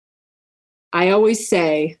I always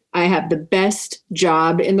say I have the best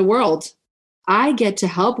job in the world. I get to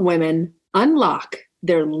help women unlock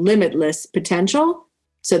their limitless potential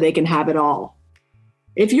so they can have it all.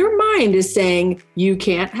 If your mind is saying you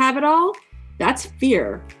can't have it all, that's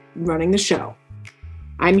fear running the show.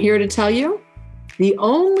 I'm here to tell you, the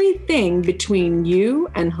only thing between you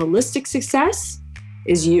and holistic success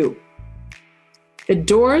is you. The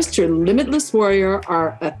doors to Limitless Warrior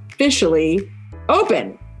are officially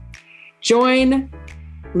open. Join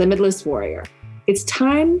Limitless Warrior. It's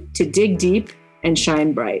time to dig deep and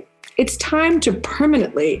shine bright. It's time to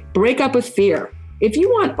permanently break up with fear. If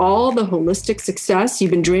you want all the holistic success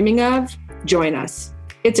you've been dreaming of, join us.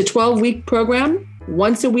 It's a 12-week program,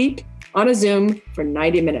 once a week on a Zoom for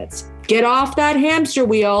 90 minutes. Get off that hamster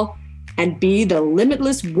wheel and be the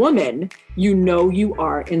limitless woman you know you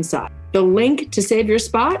are inside. The link to save your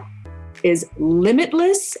spot is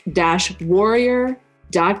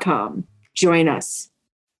limitless-warrior.com. Join us.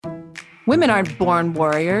 Women aren't born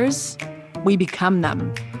warriors. We become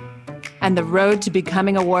them. And the road to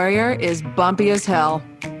becoming a warrior is bumpy as hell.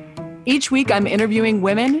 Each week, I'm interviewing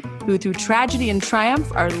women who, through tragedy and triumph,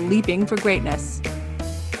 are leaping for greatness.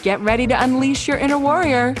 Get ready to unleash your inner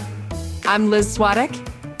warrior. I'm Liz Swadek,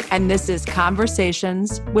 and this is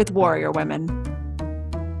Conversations with Warrior Women.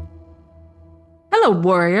 Hello,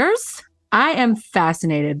 warriors. I am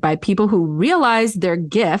fascinated by people who realize their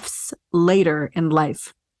gifts later in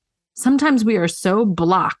life. Sometimes we are so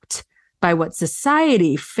blocked by what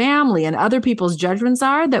society, family, and other people's judgments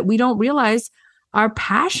are that we don't realize our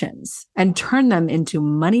passions and turn them into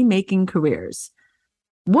money-making careers.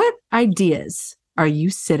 What ideas are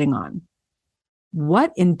you sitting on?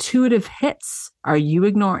 What intuitive hits are you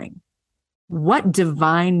ignoring? What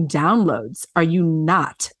divine downloads are you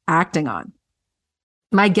not acting on?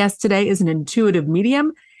 My guest today is an intuitive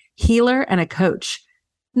medium, healer, and a coach.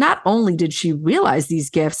 Not only did she realize these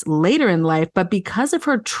gifts later in life, but because of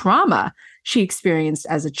her trauma she experienced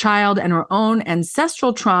as a child and her own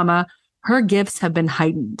ancestral trauma, her gifts have been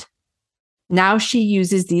heightened. Now she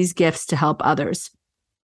uses these gifts to help others.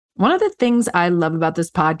 One of the things I love about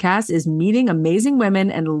this podcast is meeting amazing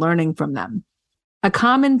women and learning from them. A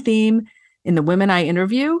common theme in the women I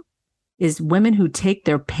interview is women who take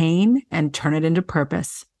their pain and turn it into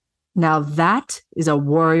purpose. Now that is a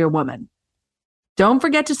warrior woman. Don't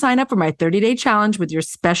forget to sign up for my 30-day challenge with your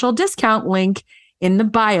special discount link in the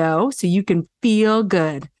bio so you can feel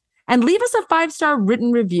good. And leave us a 5-star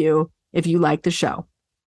written review if you like the show.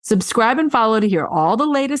 Subscribe and follow to hear all the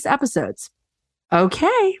latest episodes.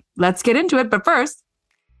 Okay, let's get into it. But first,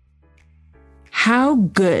 how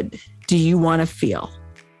good do you want to feel?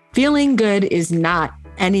 Feeling good is not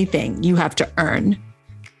anything you have to earn,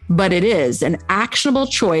 but it is an actionable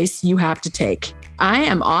choice you have to take. I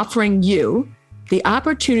am offering you the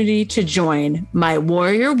opportunity to join my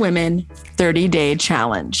Warrior Women 30-day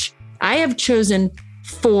challenge. I have chosen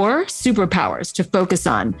 4 superpowers to focus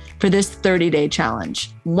on for this 30-day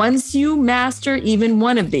challenge. Once you master even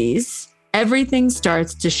one of these, everything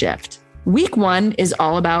starts to shift. Week 1 is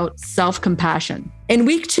all about self-compassion. In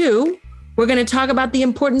week 2, we're going to talk about the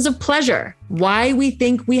importance of pleasure, why we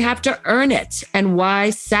think we have to earn it, and why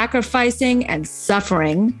sacrificing and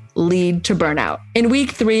suffering lead to burnout. In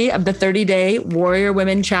week 3 of the 30-day Warrior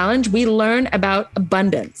Women Challenge, we learn about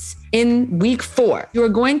abundance. In week 4, you are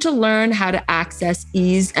going to learn how to access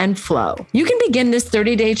ease and flow. You can begin this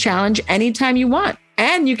 30-day challenge anytime you want,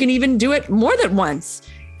 and you can even do it more than once.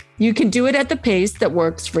 You can do it at the pace that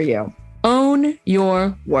works for you. Own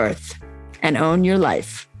your worth and own your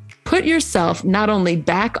life. Put yourself not only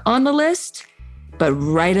back on the list, but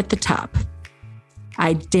right at the top.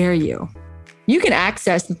 I dare you. You can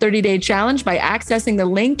access the 30-day challenge by accessing the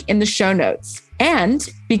link in the show notes. And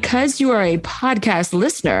because you are a podcast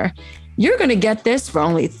listener, you're going to get this for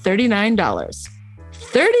only $39.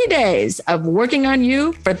 30 days of working on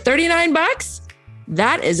you for $39?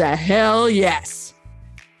 That is a hell yes.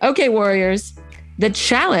 Okay, warriors, the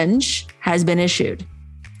challenge has been issued.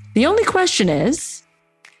 The only question is,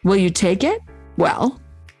 will you take it? Well,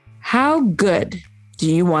 how good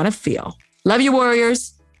do you want to feel? Love you,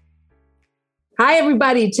 warriors. Hi,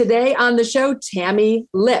 everybody. Today on the show, Tammy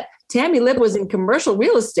Lip. Tammy Lip was in commercial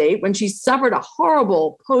real estate when she suffered a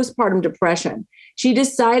horrible postpartum depression. She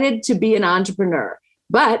decided to be an entrepreneur.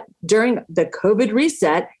 But during the COVID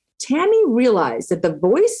reset, Tammy realized that the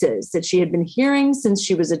voices that she had been hearing since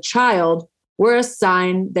she was a child were a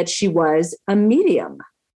sign that she was a medium.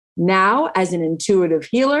 Now, as an intuitive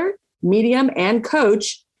healer, medium, and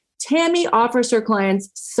coach, Tammy offers her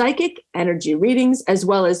clients psychic energy readings as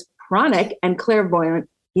well as pranic and clairvoyant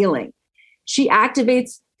healing. She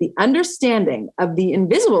activates the understanding of the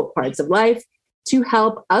invisible parts of life to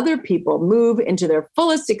help other people move into their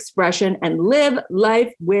fullest expression and live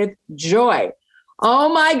life with joy.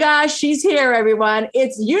 Oh my gosh, she's here, everyone.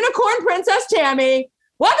 It's Unicorn Princess Tammy.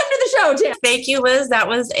 Welcome to the show, Tammy. Thank you, Liz. That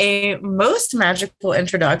was a most magical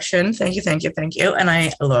introduction. Thank you, thank you, thank you. And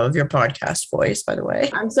I love your podcast voice, by the way.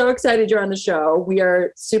 I'm so excited you're on the show. We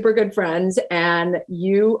are super good friends, and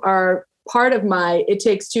you are part of my It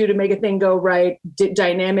Takes Two to Make a Thing Go Right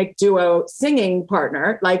dynamic duo singing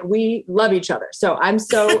partner. Like, we love each other. So I'm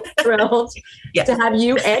so thrilled to have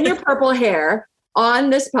you and your purple hair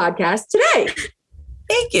on this podcast today.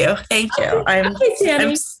 Thank you. Thank you.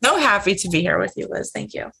 I'm so happy to be here with you, Liz.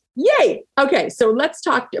 Thank you. Yay. Okay. So let's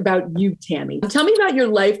talk about you, Tammy. Tell me about your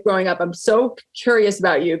life growing up. I'm so curious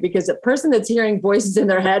about you because a person that's hearing voices in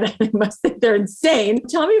their head must think they're insane.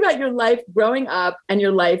 Tell me about your life growing up and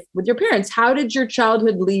your life with your parents. How did your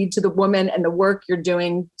childhood lead to the woman and the work you're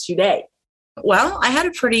doing today? Well, I had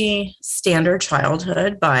a pretty standard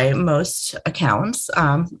childhood by most accounts.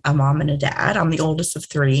 A mom and a dad. I'm the oldest of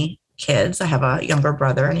three kids. I have a younger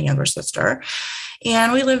brother and a younger sister.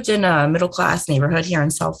 And we lived in a middle-class neighborhood here in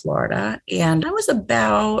South Florida. And I was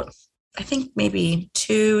about, I think maybe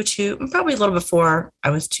probably a little before I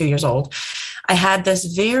was 2 years old. I had this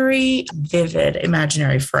very vivid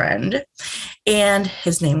imaginary friend, and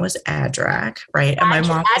his name was Adrak, right? And my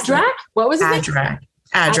mom. Adrak? What was his name?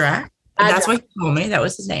 Adrak. That's what he told me. That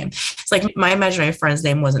was his name. It's like my imaginary friend's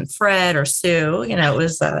name wasn't Fred or Sue. You know, it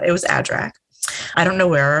was Adrak. I don't know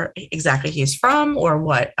where exactly he's from or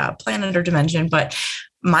what planet or dimension, but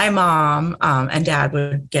my mom and dad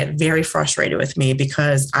would get very frustrated with me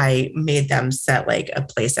because I made them set like a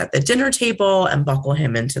place at the dinner table and buckle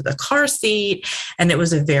him into the car seat. And it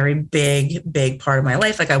was a very big part of my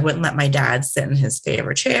life. Like, I wouldn't let my dad sit in his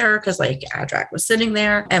favorite chair because like Adrak was sitting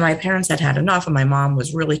there, and my parents had enough. And my mom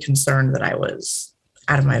was really concerned that I was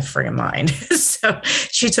out of my friggin' mind. So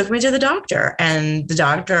she took me to the doctor, and the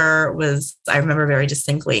doctor I remember very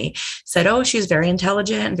distinctly, said, "Oh, she's very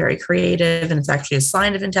intelligent and very creative. And it's actually a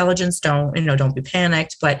sign of intelligence. Don't be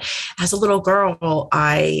panicked." But as a little girl,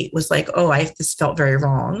 I was like, this felt very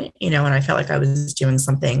wrong, and I felt like I was doing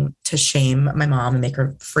something to shame my mom and make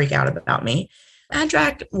her freak out about me.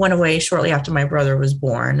 Adrak went away shortly after my brother was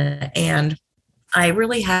born. And I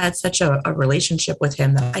really had such a relationship with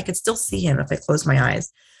him that I could still see him if I closed my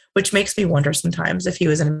eyes, which makes me wonder sometimes if he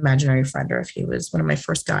was an imaginary friend or if he was one of my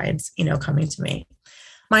first guides, coming to me.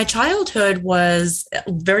 My childhood was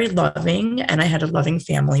very loving, and I had a loving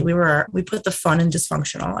family. We put the fun in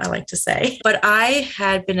dysfunctional, I like to say. But I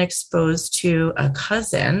had been exposed to a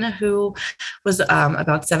cousin who was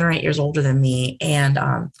about 7 or 8 years older than me, and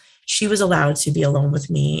she was allowed to be alone with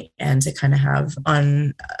me and to kind of have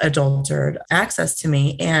unadulterated access to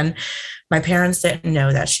me. And my parents didn't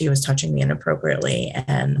know that she was touching me inappropriately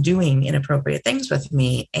and doing inappropriate things with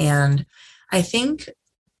me. And I think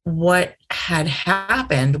what had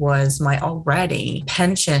happened was my already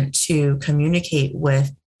penchant to communicate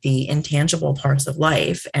with the intangible parts of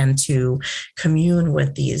life and to commune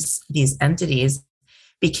with these entities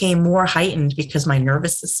became more heightened because my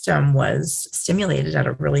nervous system was stimulated at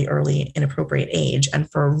a really early, inappropriate age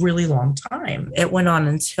and for a really long time. It went on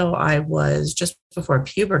until I was just before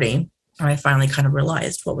puberty, and I finally kind of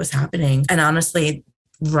realized what was happening. And honestly,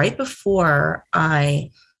 right before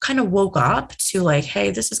I kind of woke up to like, hey,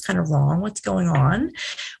 this is kind of wrong, what's going on,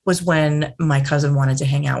 was when my cousin wanted to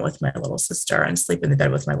hang out with my little sister and sleep in the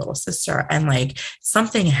bed with my little sister. And like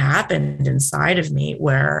something happened inside of me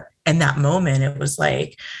where in that moment, it was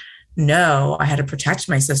like, no, I had to protect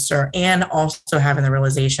my sister, and also having the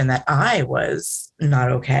realization that I was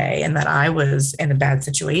not okay and that I was in a bad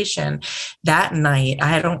situation. That night,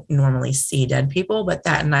 I don't normally see dead people, but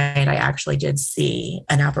that night I actually did see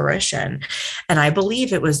an apparition. And I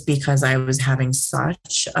believe it was because I was having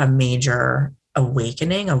such a major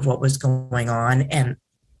awakening of what was going on. And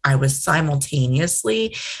I was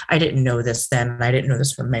simultaneously, I didn't know this then, and I didn't know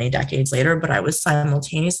this for many decades later, but I was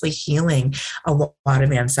simultaneously healing a lot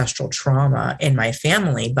of ancestral trauma in my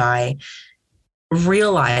family by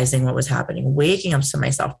realizing what was happening, waking up to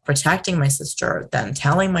myself, protecting my sister, then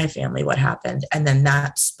telling my family what happened. And then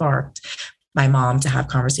that sparked my mom to have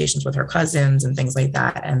conversations with her cousins and things like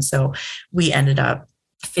that. And so we ended up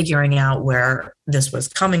figuring out where this was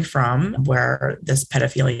coming from, where this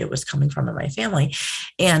pedophilia was coming from in my family.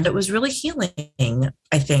 And it was really healing,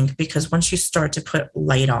 I think, because once you start to put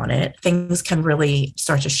light on it, things can really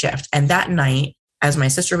start to shift. And that night, as my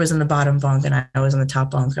sister was in the bottom bunk and I was in the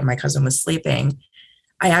top bunk and my cousin was sleeping,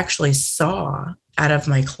 I actually saw out of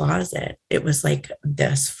my closet, it was like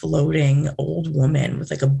this floating old woman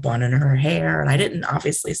with like a bun in her hair. And I didn't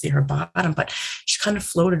obviously see her bottom, but she kind of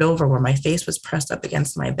floated over where my face was pressed up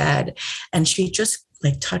against my bed. And she just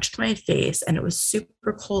like touched my face, and it was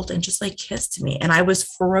super cold, and just like kissed me. And I was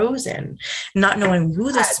frozen, not knowing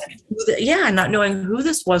not knowing who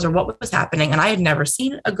this was or what was happening. And I had never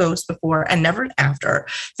seen a ghost before and never after,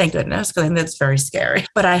 thank goodness, because I think that's very scary.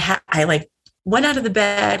 But I like went out of the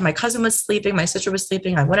bed. My cousin was sleeping. My sister was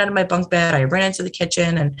sleeping. I went out of my bunk bed. I ran into the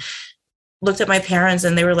kitchen and looked at my parents,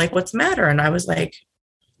 and they were like, "What's the matter?" And I was like,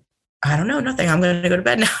 "I don't know, nothing. I'm going to go to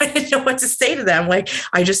bed now." I didn't know what to say to them. Like,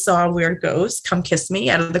 I just saw a weird ghost come kiss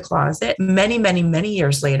me out of the closet. Many, many, many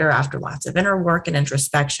years later, after lots of inner work and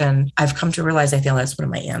introspection, I've come to realize I feel that's one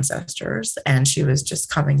of my ancestors. And she was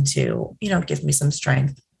just coming to, give me some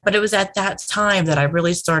strength. But it was at that time that I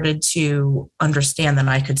really started to understand that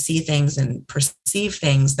I could see things and perceive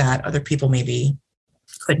things that other people maybe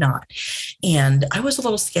could not. And I was a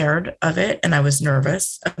little scared of it, and I was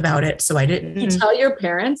nervous about it. So I didn't. Did you tell your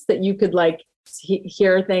parents that you could like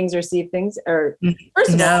hear things or see things? Or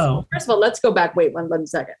first of all, let's go back. Wait one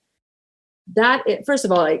second. First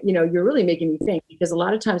of all, you're really making me think, because a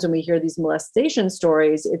lot of times when we hear these molestation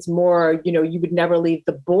stories, it's more, you would never leave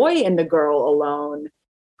the boy and the girl alone,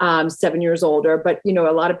 7 years older. But,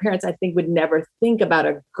 a lot of parents, I think, would never think about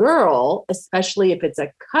a girl, especially if it's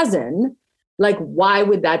a cousin. Like, why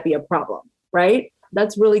would that be a problem? Right?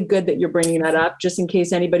 That's really good that you're bringing that up, just in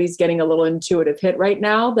case anybody's getting a little intuitive hit right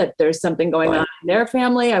now that there's something going on in their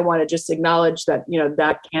family. I want to just acknowledge that,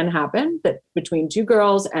 that can happen, that between two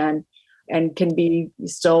girls and can be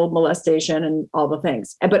still molestation and all the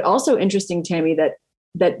things. But also interesting, Tammy, that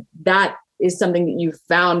is something that you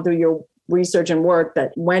found through your research and work,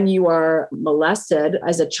 that when you are molested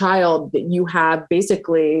as a child, that you have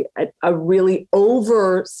basically a really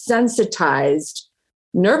oversensitized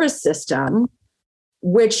nervous system,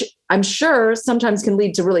 which I'm sure sometimes can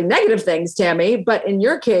lead to really negative things, Tammy, but in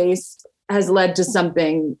your case has led to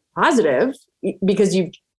something positive because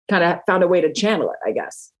you've kind of found a way to channel it, I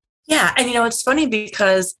guess. Yeah. And, it's funny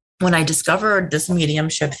because when I discovered this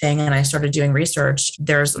mediumship thing and I started doing research,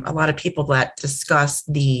 there's a lot of people that discuss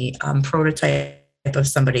the prototype of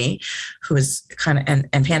somebody who is kind of,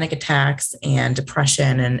 and panic attacks and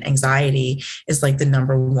depression and anxiety is like the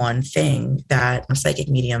number one thing that psychic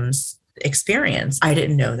mediums experience. I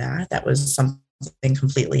didn't know that. That was something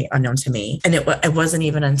completely unknown to me. And it wasn't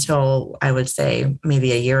even until I would say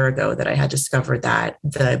maybe a year ago that I had discovered that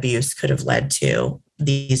the abuse could have led to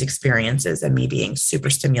these experiences and me being super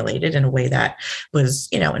stimulated in a way that was,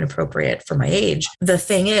 inappropriate for my age. The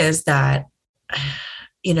thing is that,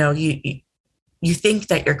 you think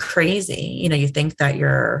that you're crazy, you think that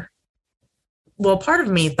part of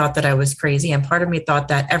me thought that I was crazy, and part of me thought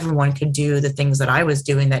that everyone could do the things that I was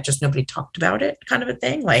doing, that just nobody talked about it, kind of a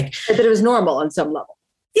thing. Like that it was normal on some level.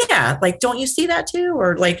 Yeah. Like, don't you see that too?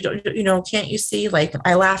 Or like, can't you see, like,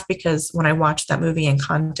 I laugh because when I watched that movie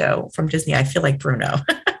Encanto from Disney, I feel like Bruno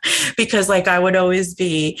because like, I would always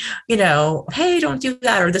be, hey, don't do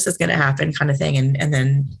that, or this is going to happen kind of thing. And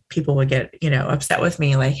then people would get, upset with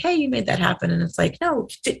me like, hey, you made that happen. And it's like, no,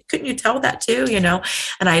 couldn't you tell that too?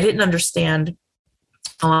 And I didn't understand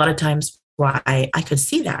a lot of times why I could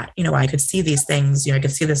see that, I could see these things, I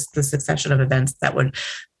could see the succession of events that would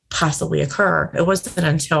possibly occur. It wasn't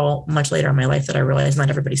until much later in my life that I realized not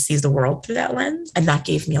everybody sees the world through that lens. And that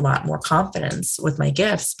gave me a lot more confidence with my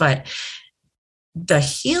gifts. But the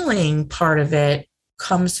healing part of it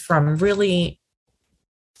comes from really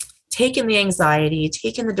taking the anxiety,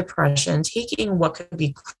 taking the depression, taking what could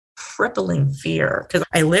be crippling fear, because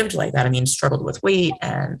I lived like that. I mean, struggled with weight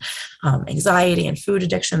and anxiety and food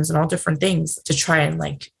addictions and all different things to try and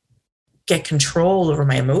like get control over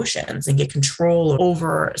my emotions and get control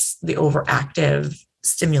over the overactive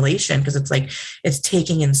stimulation, because it's like it's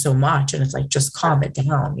taking in so much and it's like, just calm it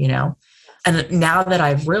down, And now that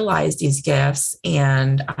I've realized these gifts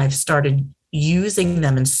and I've started using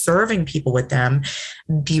them and serving people with them,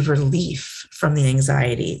 the relief from the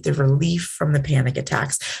anxiety, the relief from the panic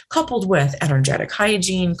attacks, coupled with energetic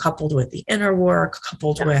hygiene, coupled with the inner work,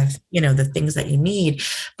 coupled with, the things that you need.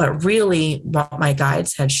 But really what my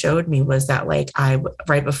guides had showed me was that like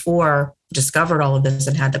right before discovered all of this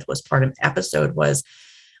and had the postpartum episode was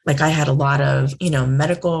like, I had a lot of,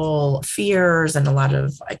 medical fears and a lot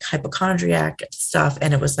of like hypochondriac stuff.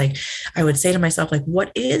 And it was like, I would say to myself, like,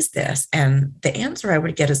 what is this? And the answer I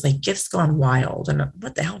would get is like, gifts gone wild. And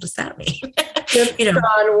what the hell does that mean? It's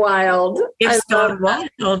gone wild. It's gone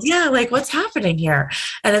wild. Yeah. Like, what's happening here?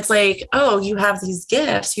 And it's like, oh, you have these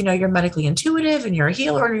gifts, you're medically intuitive and you're a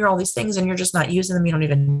healer and you're all these things and you're just not using them. You don't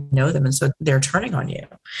even know them. And so they're turning on you.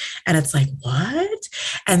 And it's like, what?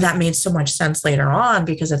 And that made so much sense later on,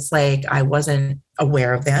 because it's like, I wasn't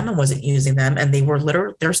aware of them and wasn't using them. And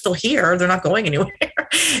they're still here. They're not going anywhere.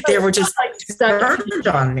 They were just like turned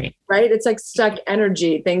on me. Right. It's like stuck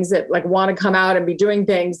energy, things that like want to come out and be doing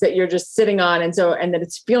things that you're just sitting on. And then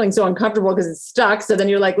it's feeling so uncomfortable because it's stuck. So then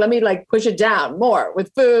you're like, let me like push it down more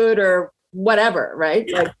with food or whatever. Right.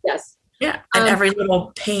 Yeah. Like, yes. Yeah. And every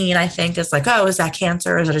little pain, I think, is like, oh, is that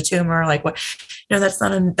cancer? Is it a tumor? Like, what? That's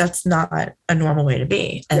not a normal way to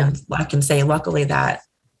be. And I can say, luckily, that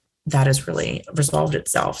has really resolved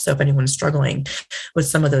itself. So if anyone's struggling with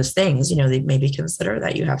some of those things, they maybe consider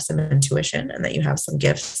that you have some intuition and that you have some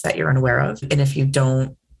gifts that you're unaware of. And if you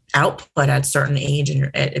don't output at a certain age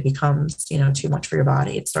and it becomes, too much for your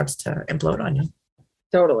body, it starts to implode on you.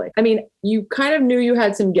 Totally. I mean, you kind of knew you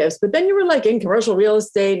had some gifts, but then you were like in commercial real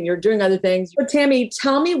estate and you're doing other things. But Tammy,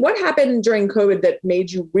 tell me what happened during COVID that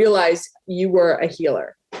made you realize you were a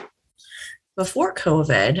healer? Before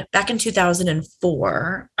COVID, back in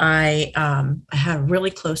 2004, I had a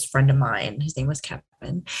really close friend of mine. His name was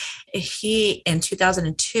Kevin. He, in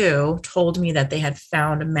 2002, told me that they had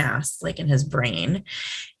found a mass like in his brain.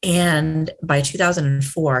 And by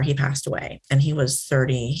 2004, he passed away. And he was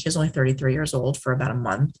 30. He was only 33 years old for about a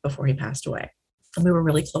month before he passed away. And we were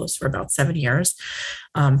really close for about 7 years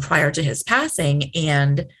prior to his passing.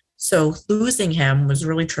 And so losing him was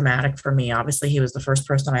really traumatic for me. Obviously, he was the first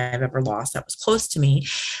person I've ever lost that was close to me.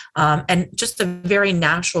 And just a very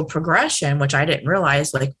natural progression, which I didn't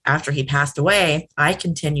realize, like after he passed away, I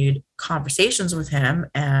continued conversations with him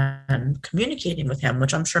and communicating with him,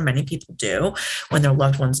 which I'm sure many people do when their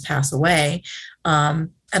loved ones pass away.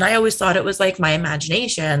 And I always thought it was like my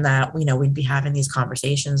imagination that, we'd be having these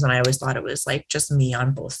conversations. And I always thought it was like just me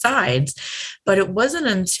on both sides. But it wasn't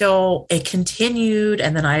until it continued.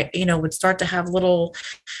 And then I, would start to have little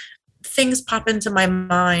things pop into my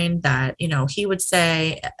mind that, he would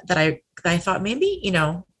say that I thought maybe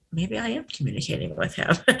I am communicating with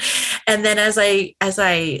him. And then as I,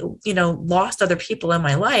 lost other people in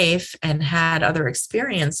my life and had other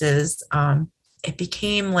experiences, it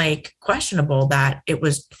became like questionable that it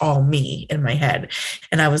was all me in my head.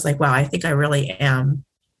 And I was like, wow, I think I really am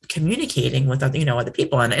communicating with other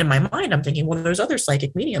people. And in my mind, I'm thinking, well, there's other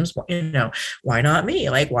psychic mediums, why not me?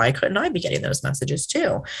 Like, why couldn't I be getting those messages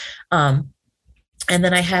too? And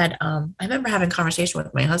then I remember having a conversation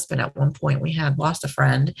with my husband at one point. We had lost a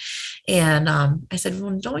friend, and I said,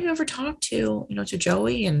 well, don't you ever talk to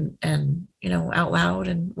Joey and out loud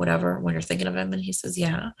and whatever when you're thinking of him? And he says,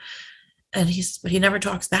 yeah. And but he never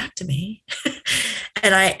talks back to me.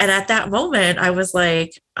 And at that moment I was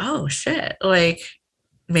like, oh shit, like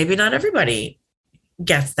maybe not everybody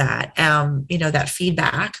gets that, that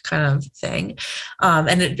feedback kind of thing.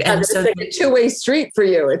 And so it's like a two-way street for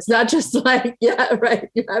you. It's not just like, yeah, right.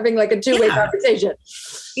 You're having like a two-way conversation.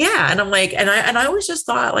 Yeah. And I'm like, and I always just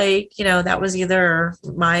thought like, that was either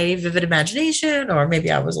my vivid imagination or maybe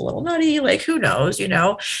I was a little nutty, like who knows,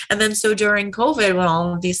 And then so during COVID, when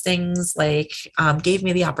all of these things like gave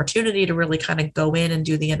me the opportunity to really kind of go in and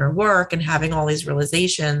do the inner work and having all these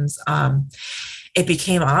realizations, it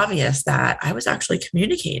became obvious that I was actually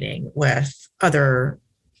communicating with other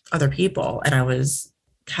people, and I was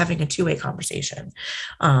having a two-way conversation,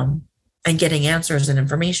 and getting answers and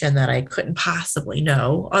information that I couldn't possibly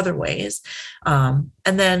know other ways. And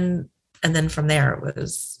then from there it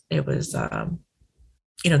was,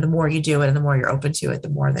 the more you do it and the more you're open to it, the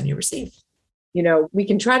more then you receive. We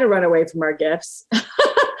can try to run away from our gifts,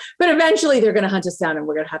 but eventually they're going to hunt us down and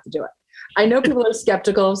we're going to have to do it. I know people are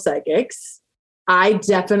skeptical of psychics. I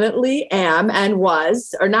definitely am and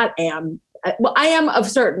was, or not am. Well, I am of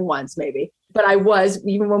certain ones maybe, but I was,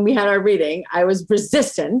 even when we had our reading, I was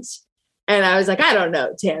resistant. And I was like, I don't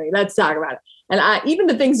know, Tammy, let's talk about it. And even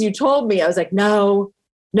the things you told me, I was like, no.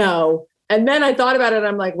 And then I thought about it. And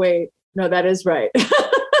I'm like, wait, no, that is right.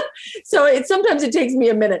 So sometimes it takes me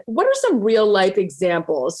a minute. What are some real life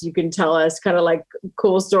examples you can tell us, kind of like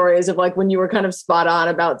cool stories of like when you were kind of spot on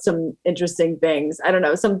about some interesting things? I don't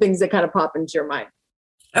know, some things that kind of pop into your mind.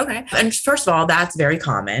 Okay. And first of all, that's very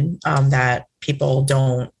common, that people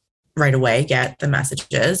don't right away get the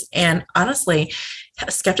messages. And honestly,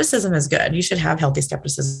 skepticism is good. You should have healthy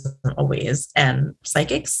skepticism always. And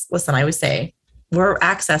psychics, listen, I always say we're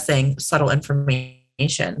accessing subtle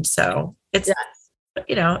information. So it's,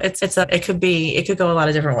 it could go a lot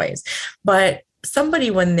of different ways, but somebody,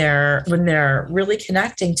 when they're really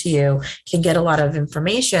connecting to you, can get a lot of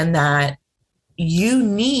information that you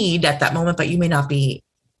need at that moment, but you may not be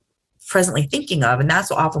presently thinking of. And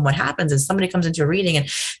that's often what happens is somebody comes into a reading and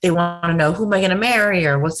they want to know, who am I going to marry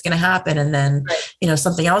or what's going to happen? And then,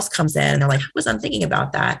 something else comes in and they're like, I wasn't thinking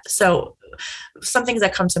about that. So some things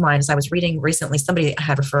that come to mind is I was reading recently, somebody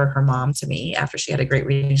had referred her mom to me after she had a great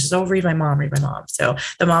reading. She says, oh, read my mom. So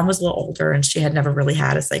the mom was a little older and she had never really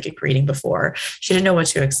had a psychic reading before. She didn't know what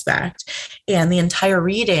to expect. And the entire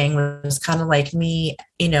reading was kind of like me,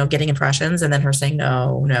 getting impressions and then her saying,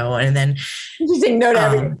 no. And then she's saying no to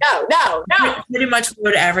everything. No. Pretty much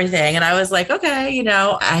no to everything. And I was like, okay,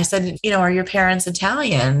 I said, are your parents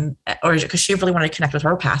Italian? Or because she really wanted to connect with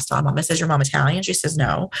her past mom. I said, is your mom Italian? She says,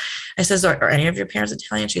 no. I says, are any of your parents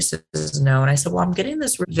Italian? She says, no. And I said, well, I'm getting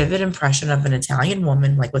this vivid impression of an Italian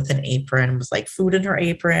woman, like with an apron, with like food in her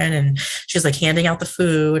apron. And she's like handing out the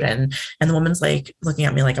food. And the woman's like looking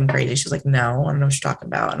at me like I'm crazy. She's like, no, I don't know what you're talking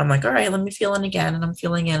about. And I'm like, all right, let me feel in again. And I'm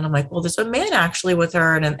feeling in. And I'm like, well, there's a man actually with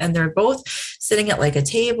her. And they're both sitting at like a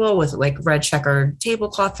table with like red checkered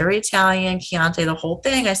tablecloth, very Italian, Chianti, the whole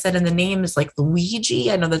thing. I said, and the name is like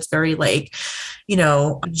Luigi. I know that's very like,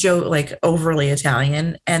 Joe, like overly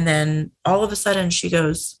Italian. And then all of a sudden she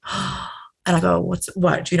goes, and I go,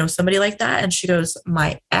 what? Do you know somebody like that? And she goes,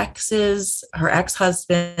 her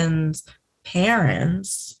ex-husband's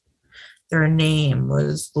parents, their name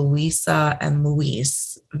was Luisa and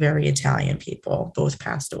Luis, very Italian people, both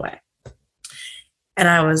passed away. And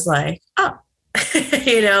I was like, oh,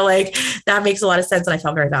 like that makes a lot of sense. And I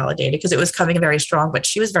felt very validated because it was coming very strong, but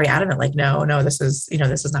she was very adamant, like, no, this is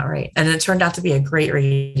not right. And it turned out to be a great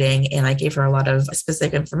reading. And I gave her a lot of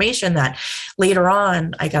specific information that later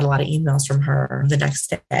on, I got a lot of emails from her the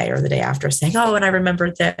next day or the day after saying, oh, and I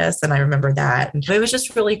remembered this and I remember that. And it was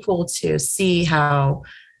just really cool to see how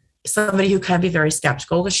somebody who can be very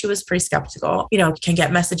skeptical, because she was pretty skeptical, can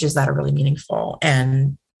get messages that are really meaningful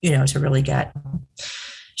and, to really get.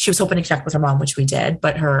 She was hoping to connect with her mom, which we did,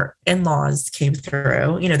 but her in-laws came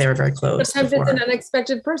through, they were very close. Sometimes it's an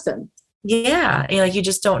unexpected person. Yeah. You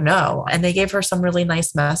just don't know. And they gave her some really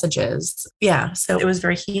nice messages. Yeah. So it was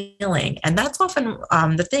very healing. And that's often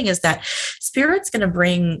the thing is that Spirit's going to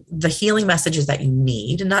bring the healing messages that you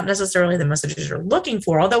need and not necessarily the messages you're looking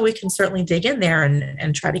for, although we can certainly dig in there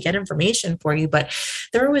and try to get information for you, but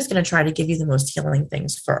they're always going to try to give you the most healing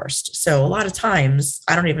things first. So a lot of times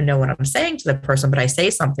I don't even know what I'm saying to the person, but I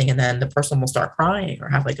say something and then the person will start crying or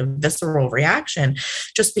have like a visceral reaction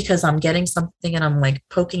just because I'm getting something and I'm like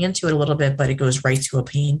poking into it a little bit, but it goes right to a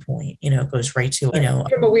pain point, it goes right to,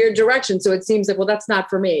 from a weird direction. So it seems like, well, that's not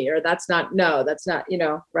for me, or that's not,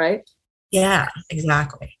 right? Yeah,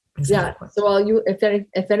 exactly. Yeah. So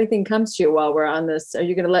if anything comes to you while we're on this, are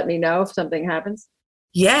you going to let me know if something happens?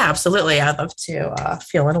 Yeah, absolutely. I'd love to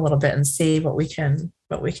feel in a little bit and see what we can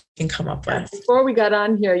come up with. Before we got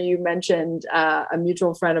on here, you mentioned a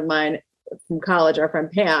mutual friend of mine from college, our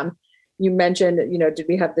friend Pam. You mentioned, did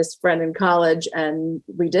we have this friend in college? And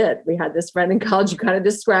we did. We had this friend in college. You kind of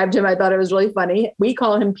described him. I thought it was really funny. We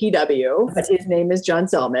call him PW, but his name is John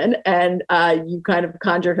Selman. And you kind of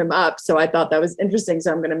conjured him up. So I thought that was interesting.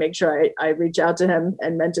 So I'm going to make sure I reach out to him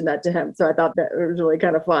and mention that to him. So I thought that it was really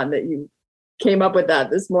kind of fun that you came up with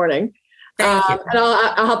that this morning. Thank you. And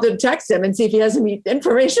I'll have to text him and see if he has any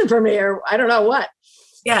information for me or I don't know what.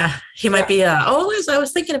 Yeah, he might be, Liz, I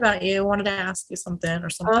was thinking about you. I wanted to ask you something or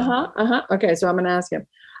something. Okay, so I'm going to ask him.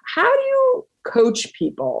 How do you coach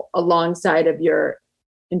people alongside of your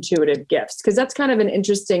intuitive gifts? Because that's kind of an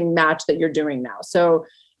interesting match that you're doing now. So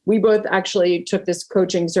we both actually took this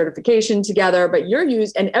coaching certification together, but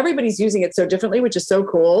and everybody's using it so differently, which is so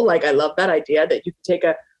cool. Like, I love that idea that you can take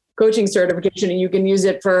a coaching certification and you can use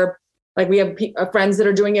it for, like, we have friends that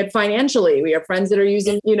are doing it financially. We have friends that are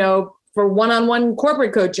using, for one-on-one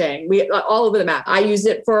corporate coaching, we all over the map. I use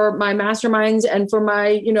it for my masterminds and for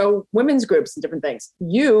my, women's groups and different things.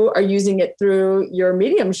 You are using it through your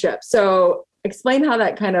mediumship. So explain how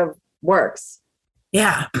that kind of works.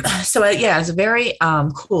 Yeah. So it's very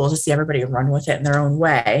cool to see everybody run with it in their own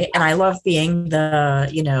way. And I love being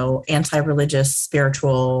the, anti-religious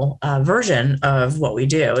spiritual version of what we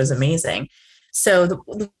do is amazing. So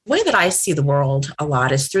the way that I see the world a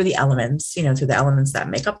lot is through the elements, through the elements that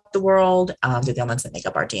make up the world, through the elements that make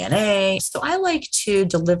up our DNA. So I like to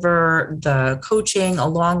deliver the coaching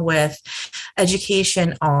along with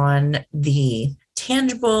education on the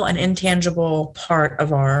tangible and intangible part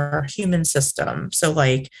of our human system. So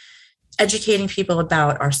like educating people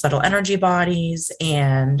about our subtle energy bodies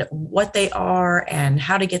and what they are and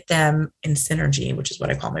how to get them in synergy, which is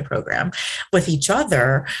what I call my program, with each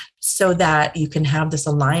other, so that you can have this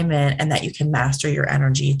alignment and that you can master your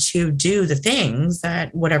energy to do the things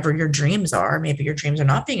that whatever your dreams are. Maybe your dreams are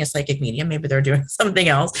not being a psychic medium, maybe they're doing something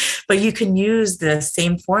else, but you can use the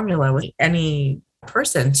same formula with any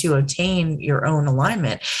person to obtain your own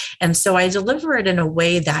alignment. And so I deliver it in a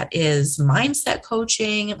way that is mindset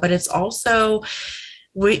coaching, but it's also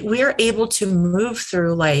we are able to move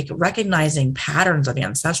through like recognizing patterns of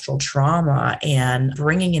ancestral trauma and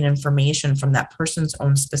bringing in information from that person's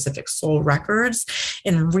own specific soul records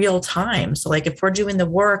in real time. So like if we're doing the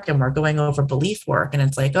work and we're going over belief work and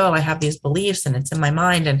it's like, oh, I have these beliefs and it's in my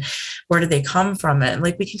mind and where do they come from? And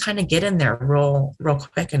like we can kind of get in there real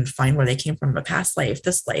quick and find where they came from, a past life,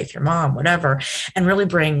 this life, your mom, whatever, and really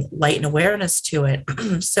bring light and awareness to it.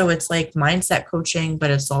 So it's like mindset coaching,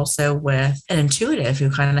 but it's also with an intuitive who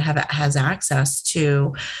kind of has access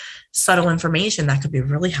to subtle information that could be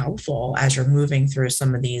really helpful as you're moving through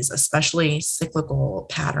some of these, especially cyclical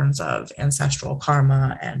patterns of ancestral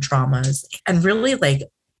karma and traumas, and really like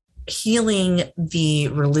healing the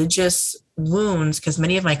religious wounds, because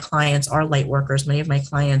many of my clients are light workers. Many of my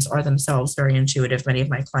clients are themselves very intuitive. Many of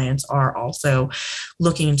my clients are also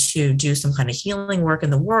looking to do some kind of healing work in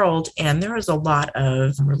the world. And there is a lot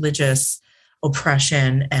of religious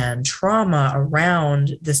oppression and trauma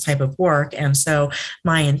around this type of work. And so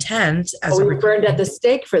my intent as we burned at the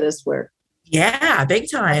stake for this work. Yeah,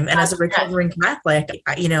 big time. And as a recovering Catholic,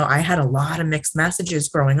 I had a lot of mixed messages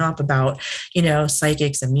growing up about,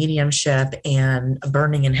 psychics and mediumship and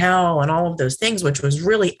burning in hell and all of those things, which was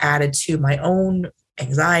really added to my own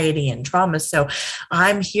anxiety and trauma. So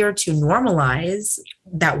I'm here to normalize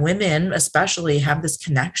that women especially have this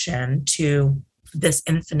connection to this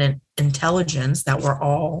infinite intelligence that we're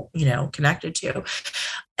all, connected to,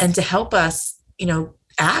 and to help us,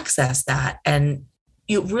 access that. And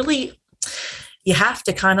you have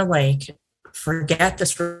to kind of like forget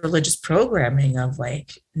this religious programming of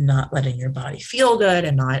like not letting your body feel good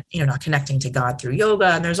and not connecting to God through yoga.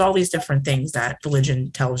 And there's all these different things that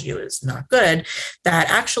religion tells you is not good, that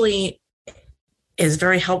actually is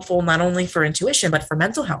very helpful, not only for intuition, but for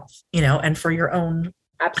mental health, and for your own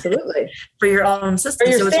Absolutely. For your own system.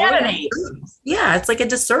 For your sanity. It's like a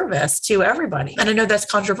disservice to everybody. And I know that's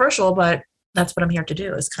controversial, but that's what I'm here to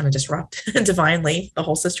do, is kind of disrupt divinely the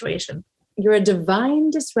whole situation. You're a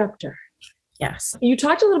divine disruptor. Yes. You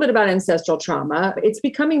talked a little bit about ancestral trauma. It's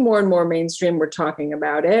becoming more and more mainstream. We're talking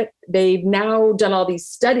about it. They've now done all these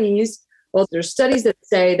studies. Well, there's studies that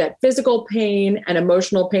say that physical pain and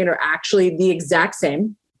emotional pain are actually the exact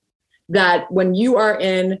same. That when you are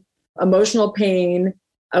in emotional pain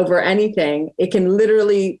over anything, it can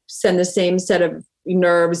literally send the same set of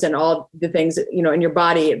nerves and all the things, in your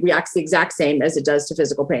body. It reacts the exact same as it does to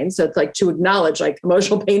physical pain. So it's like to acknowledge like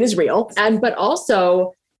emotional pain is real. But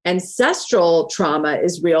also ancestral trauma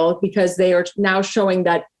is real, because they are now showing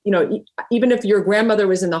that, even if your grandmother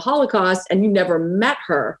was in the Holocaust and you never met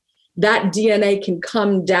her, that DNA can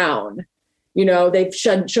come down. They've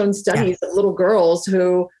shown studies of little girls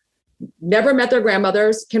who never met their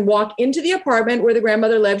grandmothers, can walk into the apartment where the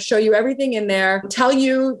grandmother lives, show you everything in there, tell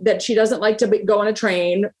you that she doesn't like to go on a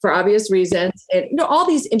train for obvious reasons. And, all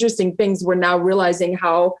these interesting things. We're now realizing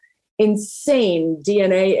how insane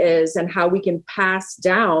DNA is and how we can pass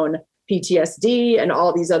down PTSD and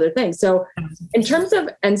all these other things. So in terms of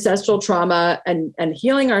ancestral trauma and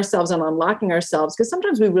healing ourselves and unlocking ourselves, because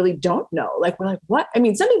sometimes we really don't know, like, we're like, what? I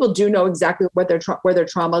mean, some people do know exactly what where their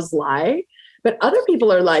traumas lie, but other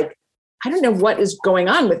people are like, I don't know what is going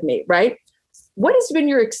on with me, right? What has been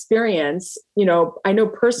your experience? I know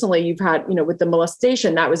personally you've had, with the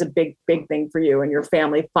molestation, that was a big, big thing for you and your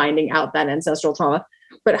family, finding out that ancestral trauma.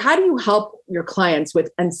 But how do you help your clients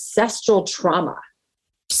with ancestral trauma?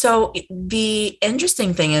 So the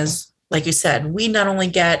interesting thing is, like you said, we not only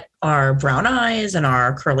get our brown eyes and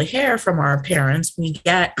our curly hair from our parents, we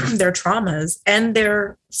get their traumas and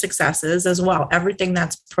their successes as well. Everything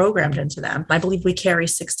that's programmed into them. I believe we carry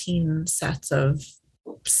 16 sets of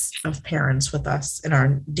parents with us in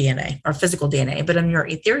our DNA, our physical DNA, but in your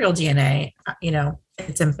ethereal DNA,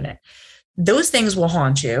 it's infinite. Those things will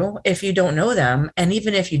haunt you if you don't know them. And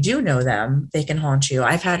even if you do know them, they can haunt you.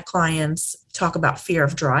 I've had clients talk about fear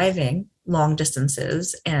of driving long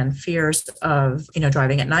distances and fears of,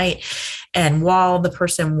 driving at night. And while the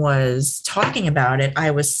person was talking about it,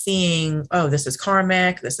 I was seeing, oh, this is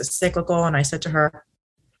karmic, this is cyclical. And I said to her,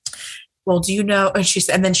 well, do you know?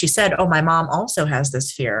 And then she said, oh, my mom also has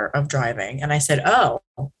this fear of driving. And I said, oh,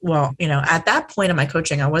 well, at that point in my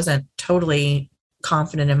coaching, I wasn't totally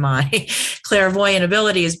confident in my clairvoyant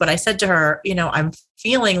abilities, but I said to her, I'm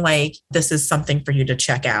feeling like this is something for you to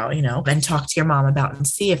check out, and talk to your mom about and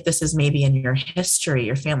see if this is maybe in your history,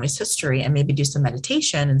 your family's history, and maybe do some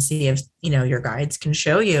meditation and see if, your guides can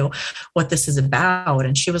show you what this is about.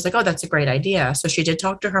 And she was like, oh, that's a great idea. So she did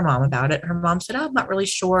talk to her mom about it. Her mom said, oh, I'm not really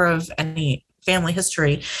sure of any family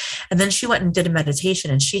history. And then she went and did a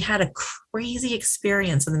meditation, and she had a crazy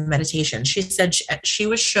experience in the meditation. She said she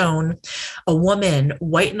was shown a woman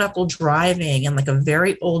white knuckle driving in like a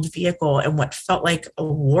very old vehicle in what felt like a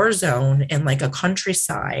war zone in like a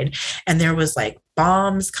countryside. And there was like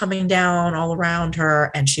bombs coming down all around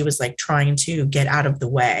her, and she was like trying to get out of the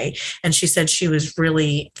way. And she said she was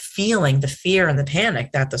really feeling the fear and the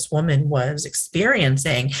panic that this woman was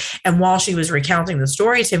experiencing. And while she was recounting the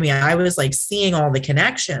story to me, I was like seeing all the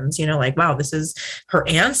connections, like, wow, this is her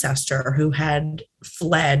ancestor who had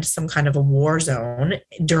fled some kind of a war zone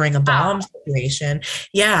during a bomb situation.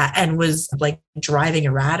 Yeah. And was like driving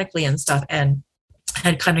erratically and stuff, and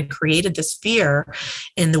had kind of created this fear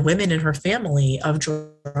in the women in her family of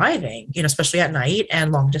driving, especially at night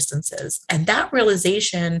and long distances. And that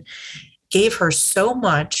realization gave her so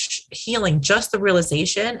much healing, just the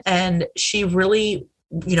realization. And she really,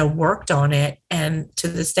 worked on it. And to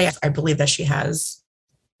this day, I believe that she has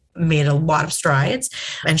made a lot of strides.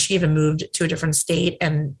 And she even moved to a different state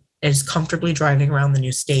and is comfortably driving around the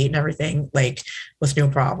new state and everything, like with no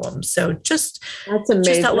problems. So that's amazing.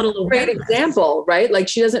 Just that little great example, right? Like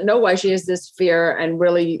she doesn't know why she has this fear, and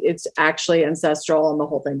really it's actually ancestral and the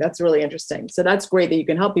whole thing. That's really interesting. So that's great that you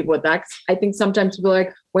can help people with that. I think sometimes people are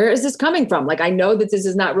like, where is this coming from? Like, I know that this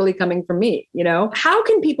is not really coming from me, How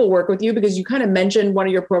can people work with you? Because you kind of mentioned one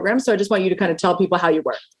of your programs. So I just want you to kind of tell people how you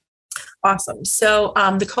work. Awesome. So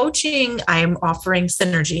the coaching, I'm offering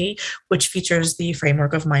Synergy, which features the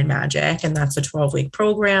framework of Mind Magic, and that's a 12-week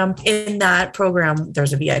program. In that program,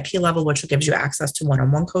 there's a VIP level, which gives you access to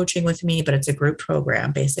one-on-one coaching with me, but it's a group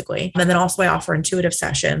program, basically. And then also I offer intuitive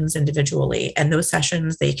sessions individually. And those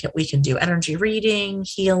sessions, we can do energy reading,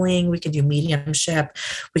 healing, we can do mediumship,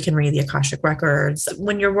 we can read the Akashic records.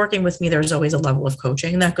 When you're working with me, there's always a level of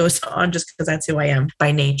coaching that goes on, just because that's who I am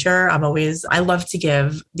by nature. I love to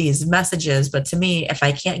give these messages, but to me, if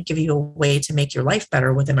I can't give you a way to make your life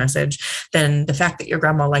better with a message, then the fact that your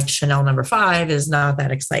grandma liked Chanel No. 5 is not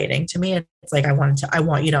that exciting to me. It's like, I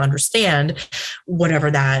want you to understand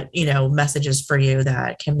whatever that, message is for you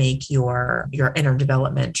that can make your inner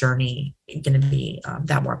development journey going to be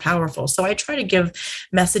that more powerful. So I try to give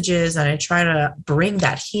messages, and I try to bring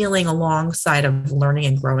that healing alongside of learning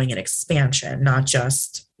and growing and expansion, not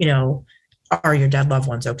just, are your dead loved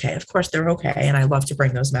ones okay? Of course they're okay. And I love to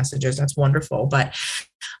bring those messages. That's wonderful. But,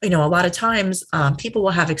 a lot of times people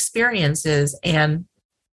will have experiences and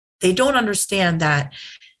they don't understand that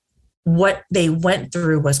what they went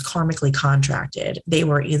through was karmically contracted. They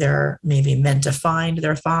were either maybe meant to find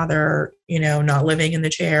their father, not living in the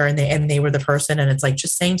chair, and they were the person. And it's like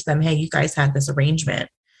just saying to them, hey, you guys had this arrangement.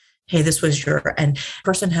 Hey, this was and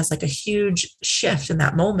person has like a huge shift in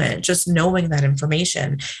that moment, just knowing that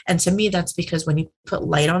information. And to me, that's because when you put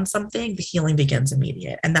light on something, the healing begins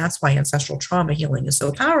immediate. And that's why ancestral trauma healing is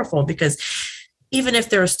so powerful, because even if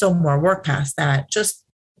there is still more work past that, just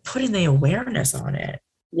putting the awareness on it,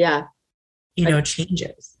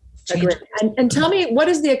 changes. And tell me, what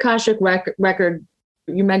is the Akashic record?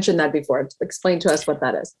 You mentioned that before. Explain to us what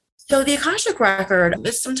that is. So the Akashic record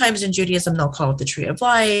is sometimes in Judaism, they'll call it the Tree of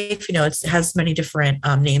Life. It has many different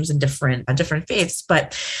names and different faiths.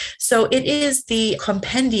 But so it is the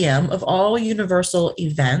compendium of all universal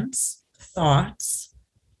events, thoughts,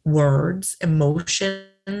 words,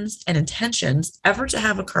 emotions, and intentions ever to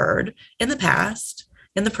have occurred in the past,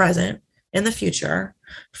 in the present, in the future,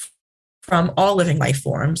 from all living life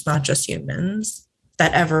forms, not just humans,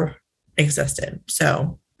 that ever existed.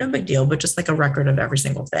 So no big deal, but just like a record of every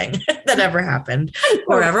single thing that ever happened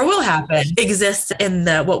or ever will happen exists in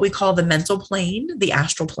what we call the mental plane, the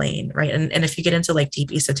astral plane, right? And if you get into like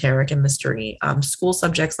deep esoteric and mystery school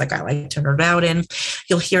subjects, like I like to nerd out in,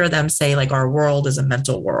 you'll hear them say like our world is a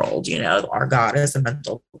mental world, our God is a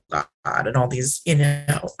mental God, and all these,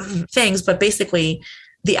 things. But basically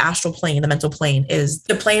the astral plane, the mental plane, is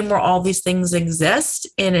the plane where all these things exist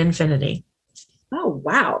in infinity. Oh,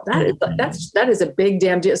 wow. That is a big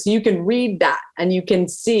damn deal. So you can read that and you can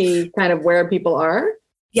see kind of where people are.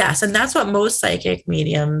 Yes. And that's what most psychic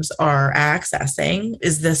mediums are accessing,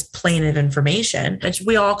 is this plane of information. And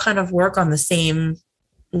we all kind of work on the same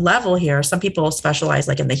level here. Some people specialize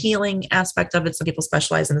like in the healing aspect of it. Some people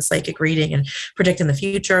specialize in the psychic reading and predicting the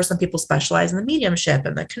future. Some people specialize in the mediumship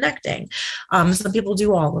and the connecting. Some people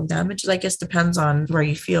do all of them. It just, I guess, depends on where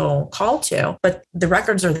you feel called to. But the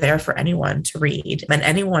records are there for anyone to read, and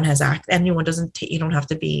anyone you don't have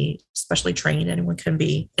to be specially trained. Anyone can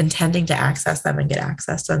be intending to access them and get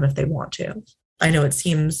access to them if they want to. I know it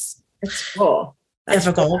seems cool.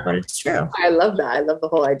 Difficult, but it's true. I love that. I love the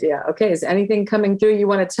whole idea. Okay. Is anything coming through you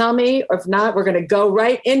want to tell me? Or if not, we're going to go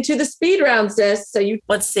right into the speed round, sis. So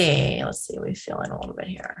let's see. We're feeling a little bit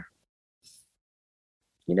here.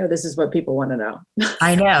 This is what people want to know.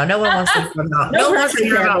 I know. No one wants to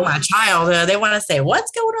hear about my child. They want to say,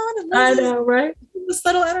 what's going on? I know, right? This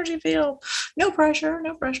little energy field. No pressure.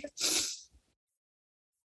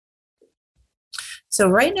 So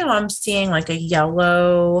right now I'm seeing like a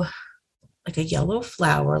yellow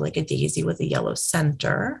flower, like a daisy with a yellow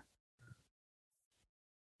center.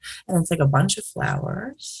 And it's like a bunch of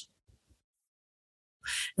flowers.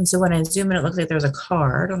 And so when I zoom in, it looks like there's a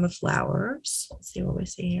card on the flowers. Let's see what we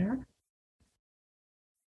see here.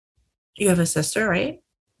 You have a sister, right?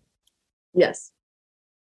 Yes.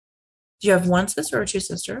 Do you have one sister or two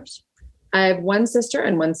sisters? I have one sister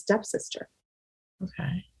and one stepsister.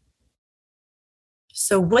 Okay.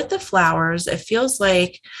 So with the flowers, it feels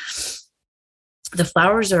like the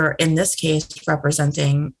flowers are, in this case,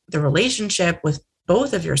 representing the relationship with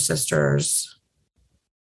both of your sisters.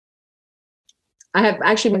 I have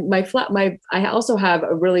actually I also have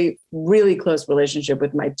a really, really close relationship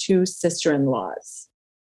with my two sister-in-laws.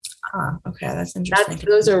 Okay. That's interesting.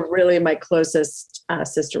 Those are really my closest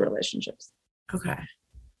sister relationships. Okay.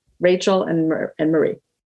 Rachel and Marie.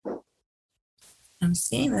 I'm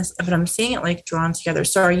seeing this, but I'm seeing it like drawn together.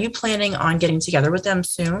 So are you planning on getting together with them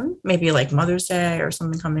soon? Maybe like Mother's Day or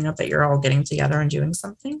something coming up that you're all getting together and doing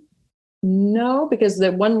something? No, because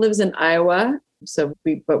the one lives in Iowa. So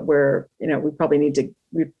we probably need to,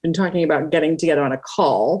 we've been talking about getting together on a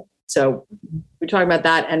call. So we're talking about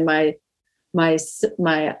that. And my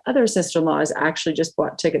other sister-in-law has actually just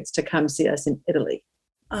bought tickets to come see us in Italy.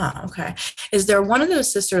 Okay. Is there one of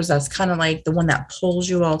those sisters that's kind of like the one that pulls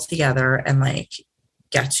you all together and like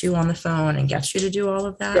gets you on the phone and gets you to do all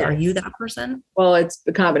of that? Yeah. Are you that person? Well, it's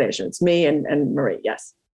a combination. It's me and Marie.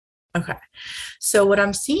 Yes. Okay. So what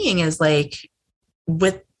I'm seeing is like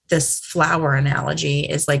with this flower analogy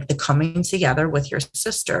is like the coming together with your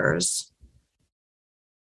sisters.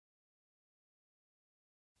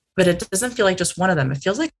 But it doesn't feel like just one of them. It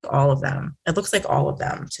feels like all of them. It looks like all of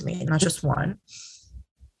them to me, not just one.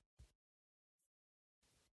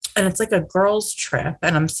 And it's like a girls' trip.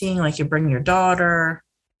 And I'm seeing like you bring your daughter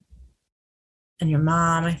and your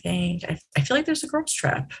mom, I think. I feel like there's a girls'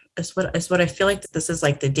 trip. Is what I feel like this is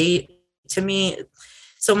like the date to me.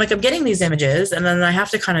 So I'm getting these images and then I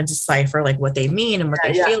have to kind of decipher like what they mean and what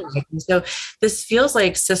they feel like. And so this feels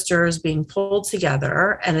like sisters being pulled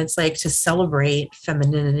together, and it's like to celebrate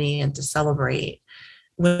femininity and to celebrate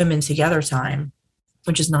women together time,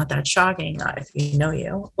 which is not that shocking if you know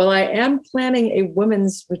you. Well, I am planning a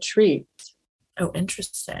women's retreat. Oh,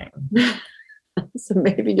 interesting. So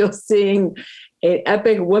maybe you're seeing an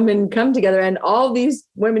epic women come together, and all these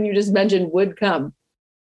women you just mentioned would come.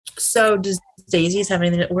 So does daisies have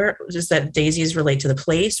anything, where does that daisies relate to the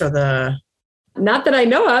place or the? Not that I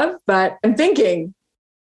know of, but I'm thinking.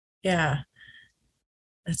 Yeah.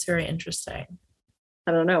 That's very interesting.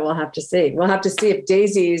 I don't know. We'll have to see. We'll have to see if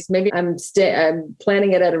daisies, maybe I'm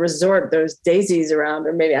planning it at a resort, there's daisies around,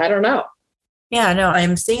 or maybe, I don't know. Yeah, no,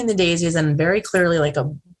 I'm seeing the daisies and very clearly like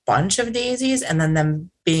a bunch of daisies and then them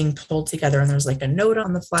being pulled together, and there's like a note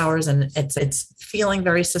on the flowers, and it's feeling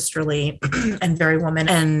very sisterly and very woman.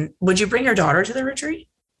 And would you bring your daughter to the retreat?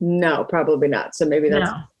 No, probably not. So maybe that's.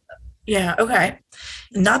 No. Yeah. Okay.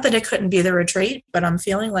 Not that it couldn't be the retreat, but I'm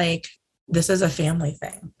feeling like this is a family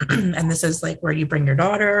thing. And this is like where you bring your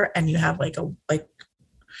daughter and you have like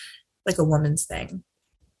a woman's thing.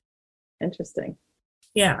 Interesting.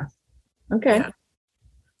 Yeah. Okay. Yeah.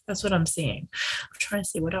 That's what I'm seeing. I'm trying to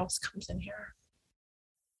see what else comes in here.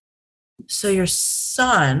 So your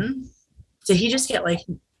son, did he just get like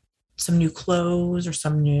some new clothes or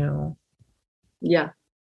some new? Yeah.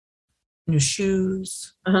 New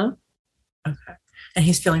shoes? Uh-huh. Okay. And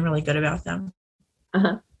he's feeling really good about them?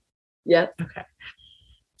 Uh-huh. Yeah. Okay.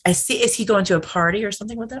 I see. Is he going to a party or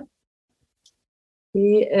something with them?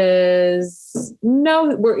 He is.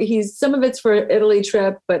 No, some of it's for Italy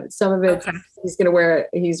trip, but some of it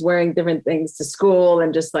he's wearing different things to school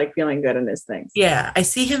and just like feeling good in his things. Yeah. I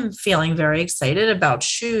see him feeling very excited about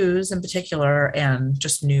shoes in particular and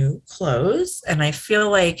just new clothes. And I feel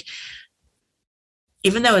like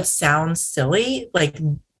even though it sounds silly, like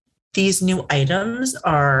these new items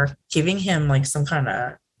are giving him like some kind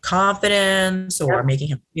of confidence or making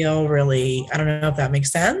him feel really, I don't know if that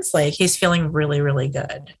makes sense. Like he's feeling really, really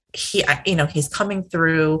good. He's coming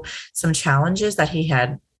through some challenges that he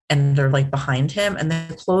had and they're like behind him. And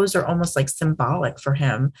the clothes are almost like symbolic for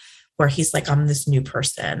him, where he's like, I'm this new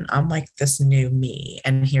person. I'm like this new me.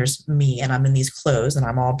 And here's me. And I'm in these clothes and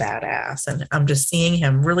I'm all badass. And I'm just seeing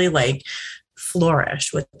him really like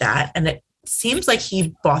flourish with that. And it seems like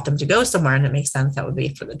he bought them to go somewhere, and it makes sense that would be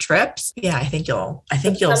for the trips. Yeah, I think you'll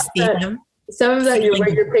see him. Some of that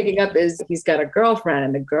what you're picking up is he's got a girlfriend,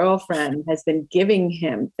 and the girlfriend has been giving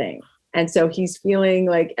him things. And so he's feeling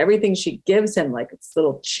like everything she gives him, like it's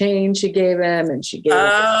little chain she gave him, and she gave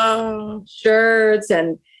him shirts,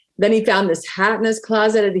 and then he found this hat in his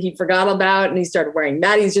closet that he forgot about, and he started wearing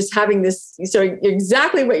that. He's just having this. So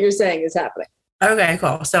exactly what you're saying is happening. Okay,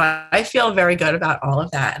 cool. So I feel very good about all of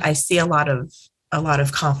that. I see a lot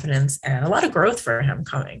of confidence and a lot of growth for him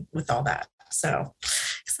coming with all that. So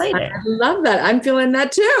exciting. I love that. I'm feeling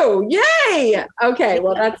that too. Yay. Okay.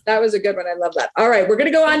 Well, that was a good one. I love that. All right. We're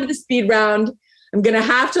going to go on to the speed round. I'm going to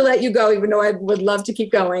have to let you go, even though I would love to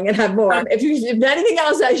keep going and have more. If anything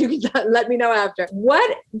else that you can let me know after.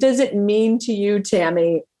 What does it mean to you,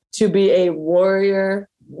 Tammy, to be a warrior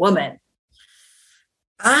woman?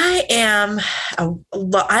 I'm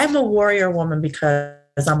a warrior woman because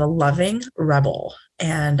I'm a loving rebel,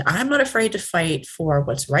 and I'm not afraid to fight for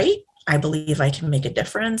what's right. I believe I can make a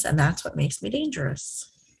difference, and that's what makes me dangerous.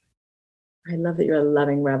 I love that you're a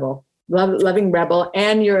loving rebel,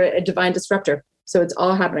 and you're a divine disruptor. So it's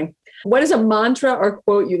all happening. What is a mantra or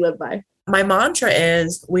quote you live by? My mantra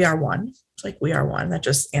is, we are one. It's like, we are one. That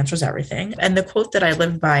just answers everything. And the quote that I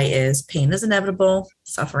live by is, pain is inevitable.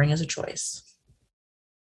 Suffering is a choice.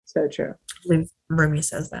 So true. I believe Rumi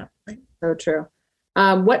says that. Right? So true.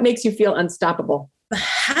 What makes you feel unstoppable?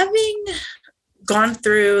 Having gone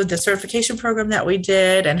through the certification program that we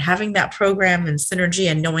did, and having that program and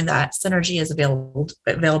synergy, and knowing that synergy is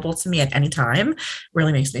available to me at any time,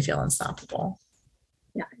 really makes me feel unstoppable.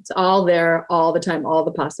 Yeah, it's all there all the time, all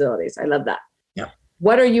the possibilities. I love that. Yeah.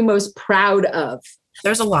 What are you most proud of?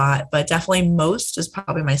 There's a lot, but definitely most is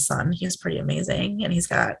probably my son. He's pretty amazing, and he's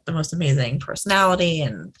got the most amazing personality.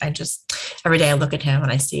 And I just, every day I look at him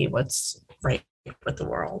and I see what's right with the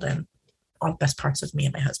world and all the best parts of me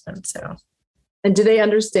and my husband. So. And do they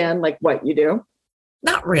understand like what you do?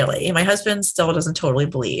 Not really. My husband still doesn't totally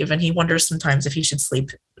believe, and he wonders sometimes if he should sleep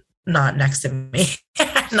not next to me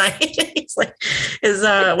at night. He's like,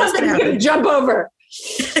 what's going to happen? Jump over.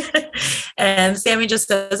 And Sammy just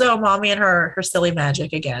says, oh, mommy and her silly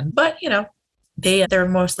magic again. But, they're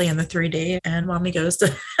mostly in the 3D, and mommy goes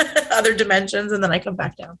to other dimensions, and then I come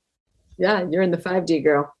back down. Yeah, you're in the 5D,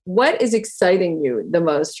 girl. What is exciting you the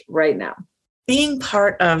most right now? Being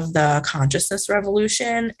part of the consciousness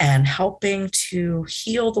revolution and helping to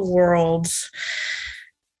heal the world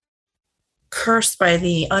cursed by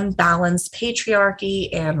the unbalanced patriarchy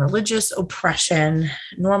and religious oppression,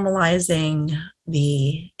 normalizing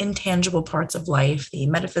the intangible parts of life, the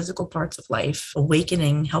metaphysical parts of life,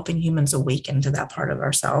 awakening, helping humans awaken to that part of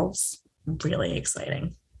ourselves. Really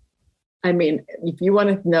exciting. I mean, if you want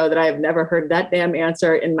to know that I have never heard that damn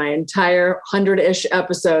answer in my entire 100-ish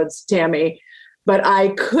episodes, Tammy, but I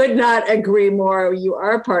could not agree more. You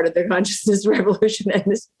are part of the consciousness revolution and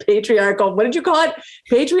this patriarchal, what did you call it?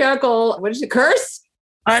 Patriarchal, what is it, curse?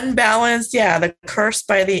 Unbalanced, yeah, the curse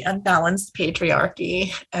by the unbalanced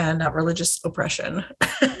patriarchy and religious oppression.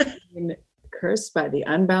 Cursed by the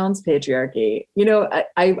unbalanced patriarchy.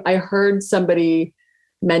 I heard somebody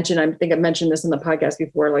mention, I think I've mentioned this in the podcast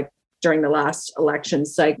before, like during the last election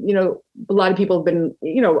cycle, a lot of people have been,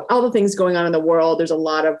 all the things going on in the world. There's a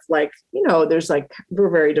lot of we're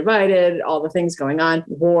very divided, all the things going on,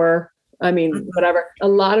 war. I mean, whatever. A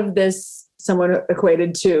lot of this, someone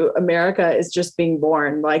equated to America is just being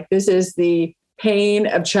born. Like this is the pain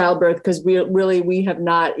of childbirth, because we have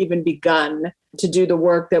not even begun to do the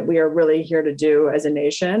work that we are really here to do as a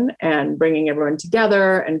nation, and bringing everyone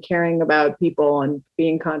together and caring about people and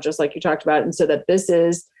being conscious, like you talked about. And so that this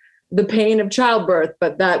is the pain of childbirth,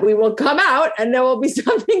 but that we will come out and there will be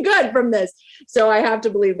something good from this. So I have to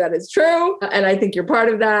believe that is true. And I think you're part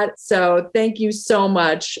of that. So thank you so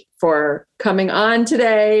much for coming on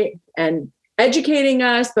today and educating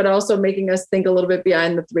us, but also making us think a little bit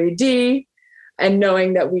beyond the 3D and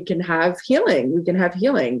knowing that we can have healing. We can have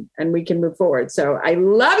healing and we can move forward. So I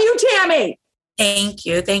love you, Tammy. Thank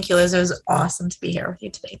you. Thank you, Liz. It was awesome to be here with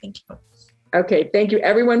you today. Thank you. Okay. Thank you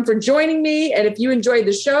everyone for joining me. And if you enjoyed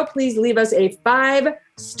the show, please leave us a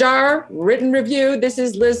 5-star written review. This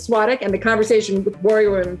is Liz Swadek and the Conversation with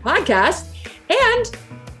Warrior Women podcast. And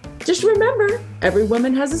just remember, every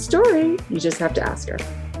woman has a story. You just have to ask her.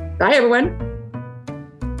 Bye, everyone.